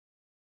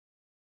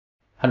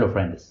Hello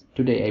friends,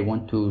 today I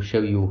want to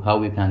show you how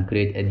we can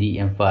create a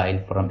DEM file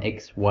from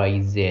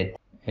XYZ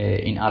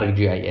in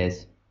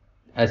ArcGIS.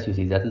 As you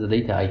see, that is the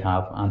data I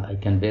have and I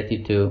convert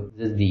it to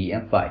this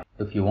DEM file.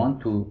 If you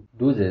want to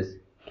do this,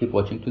 keep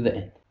watching to the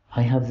end.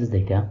 I have this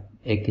data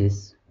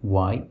X,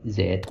 Y,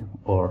 Z,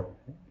 or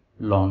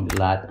long,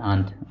 lat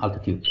and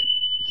altitude.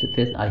 So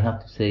first I have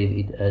to save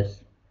it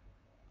as,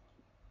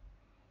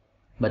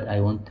 but I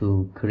want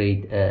to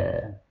create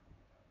a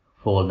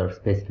folder,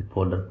 specific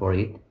folder for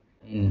it.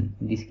 In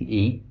this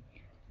key,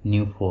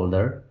 new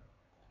folder,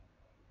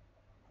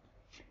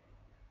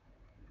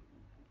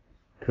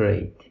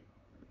 create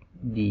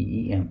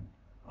DEM,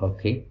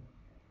 okay,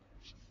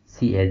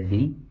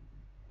 CSV,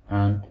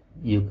 and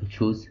you could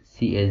choose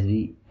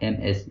CSV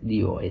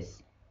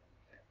MS-DOS.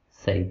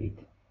 Save it.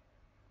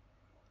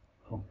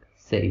 Okay,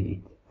 save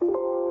it.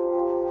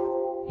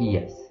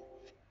 Yes,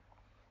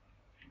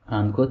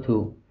 and go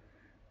to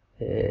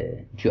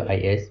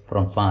GIS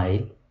from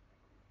file,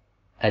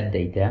 add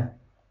data,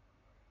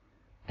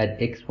 add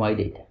XY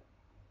data.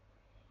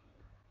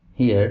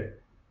 Here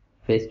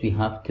first we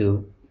have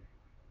to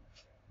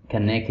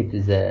connect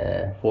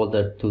the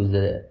folder to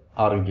the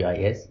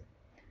ArcGIS.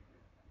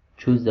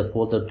 Choose the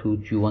folder to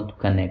which you want to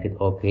connect it.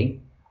 Okay,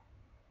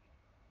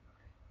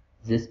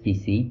 this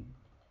PC,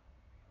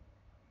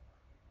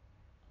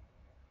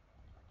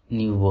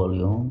 new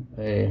volume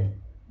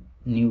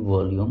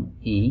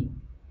E,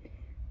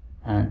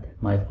 and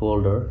my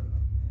folder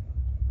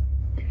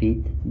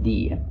create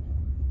DEM.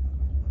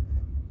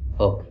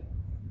 Okay,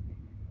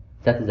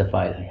 that is the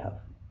file I have.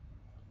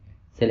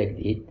 Select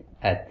it,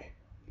 add.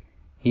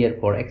 Here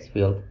for X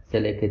field,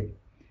 select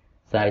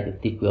side of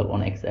equal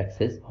on X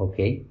axis.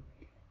 Okay.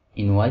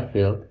 In Y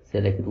field,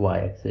 select Y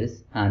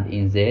axis, and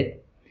in Z,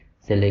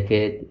 select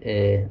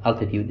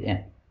altitude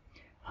M.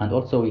 And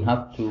also we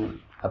have to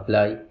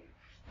apply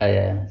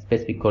a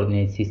specific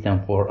coordinate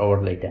system for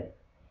our data.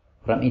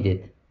 From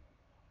edit.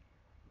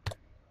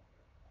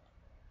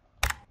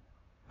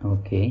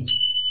 Okay.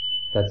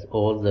 That's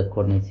all the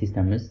coordinate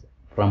system is.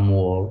 From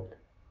world,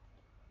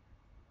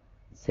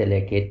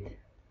 select it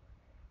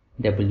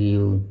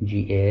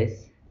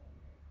WGS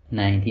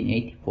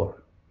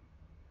 1984.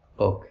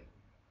 Okay.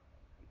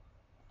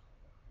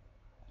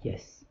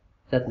 Yes,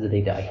 that's the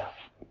data I have.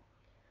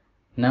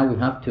 Now we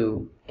have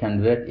to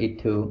convert it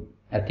to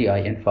a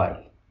TIN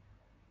file.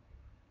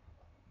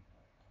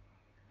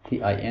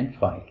 TIN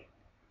file.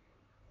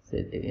 So,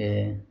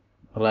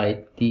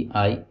 write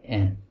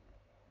TIN.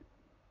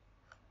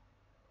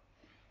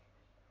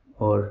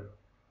 Or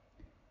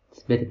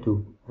it's better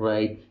to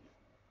write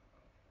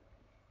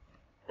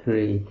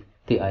create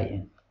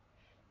TIN.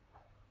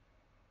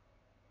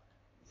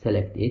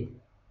 Select it.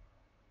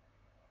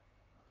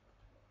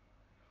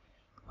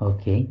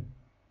 Okay.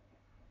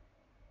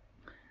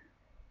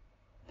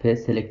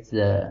 First select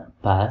the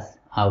path,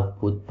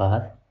 output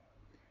path.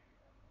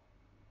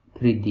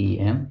 Create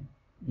DEM,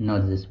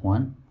 not this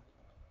one.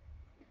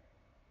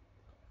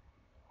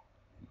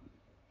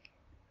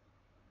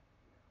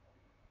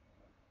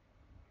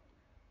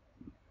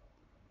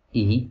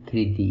 E,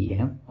 create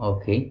DEM,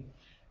 okay.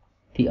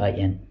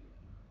 TIN,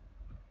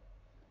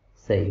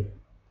 save.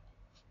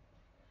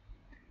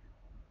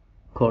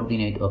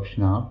 Coordinate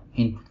optional,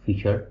 input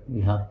feature,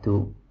 we have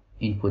to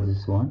input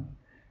this one,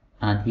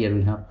 and here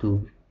we have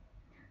to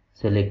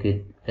select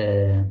it,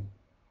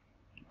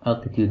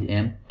 altitude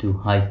M to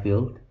high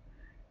field,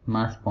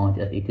 mass point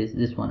as it is,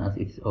 this one as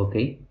it is,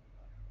 okay.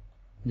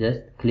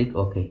 Just click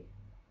OK.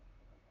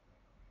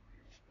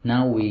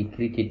 Now we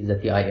created the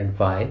TIN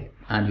file,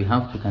 and we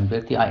have to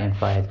convert TIN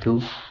file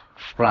to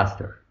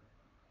raster.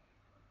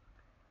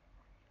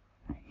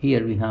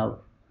 Here we have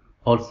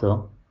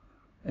also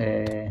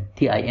TIN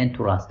to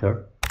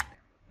raster.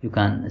 You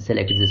can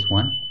select this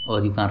one,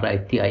 or you can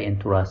write TIN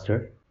to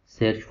raster.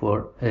 Search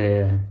for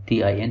TIN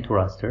to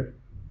raster.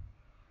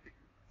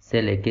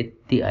 Select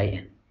it,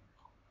 TIN.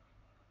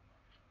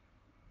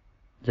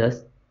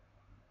 Just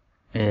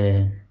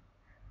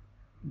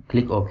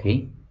click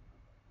OK.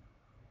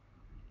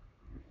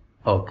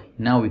 Okay,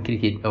 now we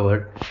created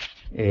our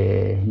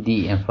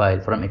DEM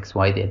file from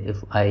XYZ.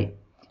 If I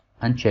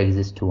uncheck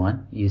this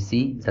one, you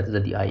see that is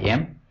the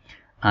DEM,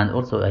 and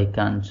also I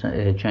can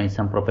change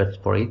some properties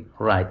for it.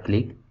 Right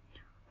click,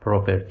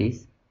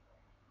 properties.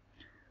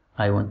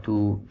 I want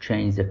to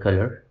change the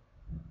color,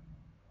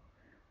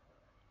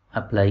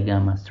 apply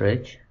gamma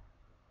stretch.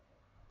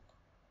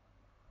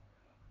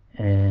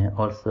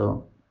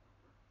 Also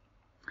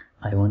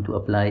I want to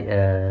apply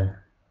a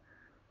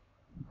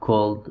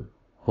cold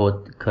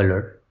hot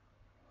color,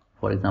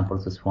 for example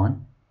this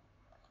one.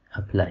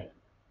 Apply.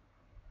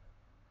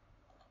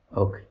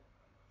 Okay,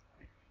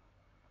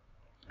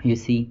 you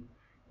see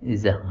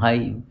the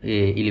high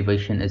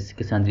elevation is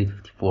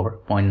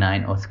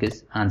 654.9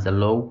 Oscars and the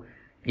low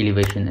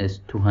elevation is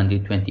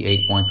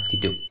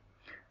 228.52.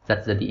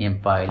 That's the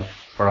DEM file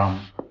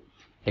from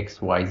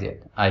XYZ.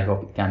 I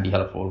hope it can be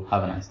helpful.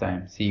 Have a nice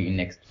time. See you in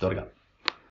next tutorial.